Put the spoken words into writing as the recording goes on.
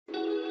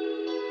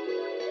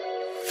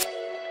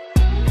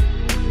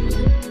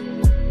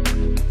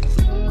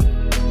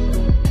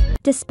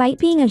Despite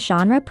being a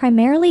genre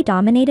primarily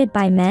dominated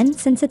by men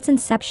since its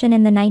inception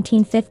in the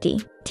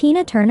 1950s,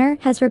 Tina Turner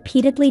has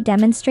repeatedly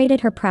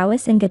demonstrated her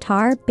prowess in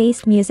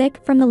guitar-based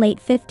music from the late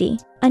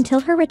 50s until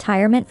her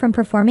retirement from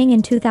performing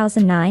in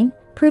 2009,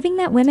 proving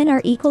that women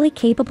are equally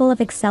capable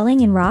of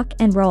excelling in rock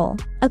and roll.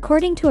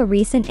 According to a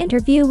recent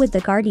interview with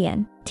The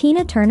Guardian,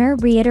 Tina Turner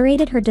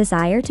reiterated her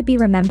desire to be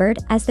remembered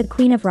as the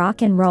queen of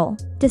rock and roll,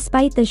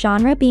 despite the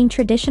genre being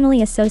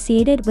traditionally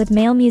associated with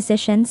male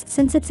musicians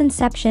since its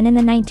inception in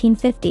the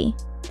 1950s.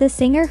 The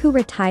singer, who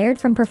retired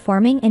from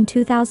performing in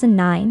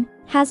 2009,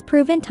 has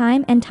proven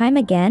time and time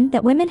again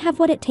that women have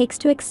what it takes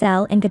to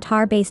excel in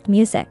guitar-based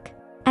music.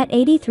 At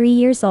 83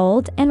 years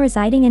old and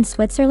residing in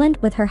Switzerland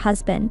with her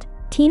husband,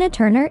 Tina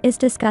Turner is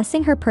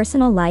discussing her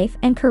personal life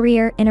and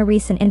career in a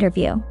recent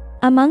interview.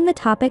 Among the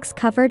topics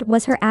covered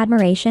was her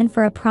admiration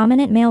for a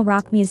prominent male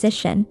rock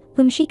musician,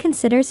 whom she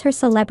considers her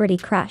celebrity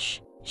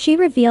crush. She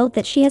revealed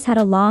that she has had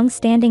a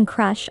long-standing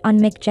crush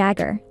on Mick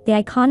Jagger, the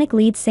iconic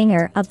lead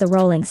singer of the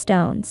Rolling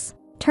Stones.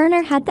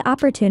 Turner had the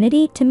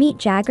opportunity to meet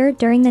Jagger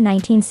during the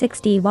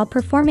 1960s while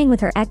performing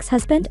with her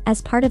ex-husband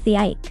as part of the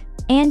Ike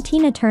and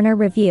Tina Turner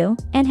Revue,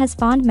 and has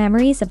fond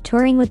memories of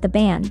touring with the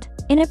band.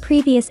 In a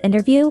previous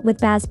interview with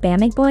Baz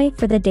Bamigboy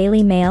for the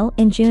Daily Mail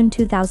in June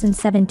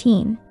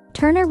 2017,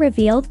 Turner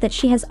revealed that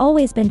she has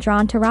always been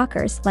drawn to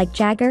rockers like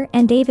Jagger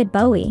and David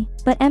Bowie,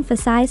 but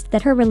emphasized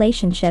that her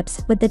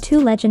relationships with the two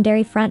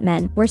legendary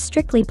frontmen were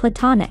strictly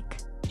platonic.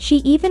 She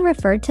even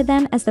referred to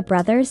them as the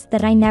brothers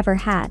that I never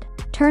had.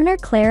 Turner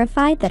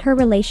clarified that her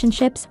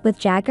relationships with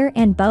Jagger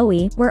and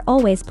Bowie were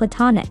always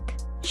platonic.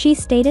 She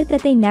stated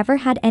that they never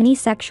had any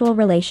sexual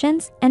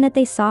relations and that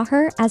they saw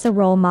her as a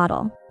role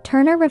model.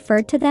 Turner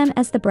referred to them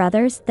as the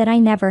brothers that I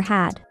never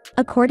had.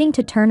 According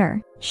to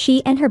Turner,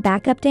 she and her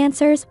backup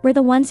dancers were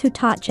the ones who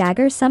taught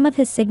Jagger some of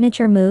his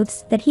signature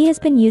moves that he has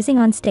been using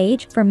on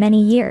stage for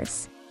many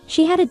years.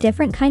 She had a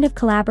different kind of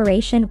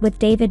collaboration with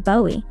David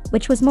Bowie,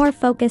 which was more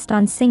focused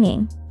on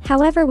singing.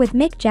 However, with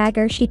Mick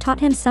Jagger, she taught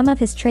him some of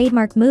his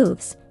trademark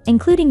moves,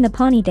 including the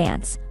pony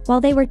dance, while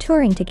they were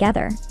touring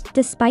together.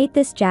 Despite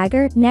this,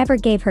 Jagger never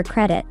gave her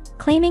credit,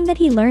 claiming that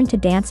he learned to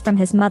dance from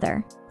his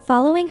mother.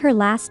 Following her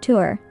last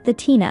tour, the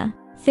Tina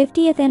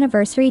 50th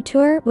Anniversary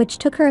Tour, which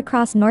took her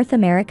across North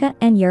America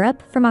and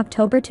Europe from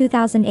October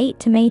 2008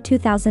 to May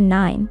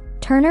 2009,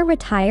 Turner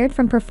retired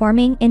from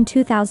performing in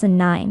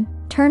 2009.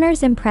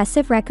 Turner's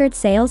impressive record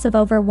sales of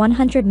over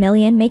 100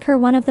 million make her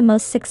one of the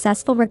most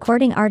successful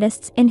recording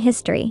artists in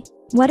history.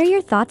 What are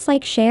your thoughts?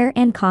 Like, share,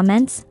 and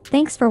comments.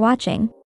 Thanks for watching.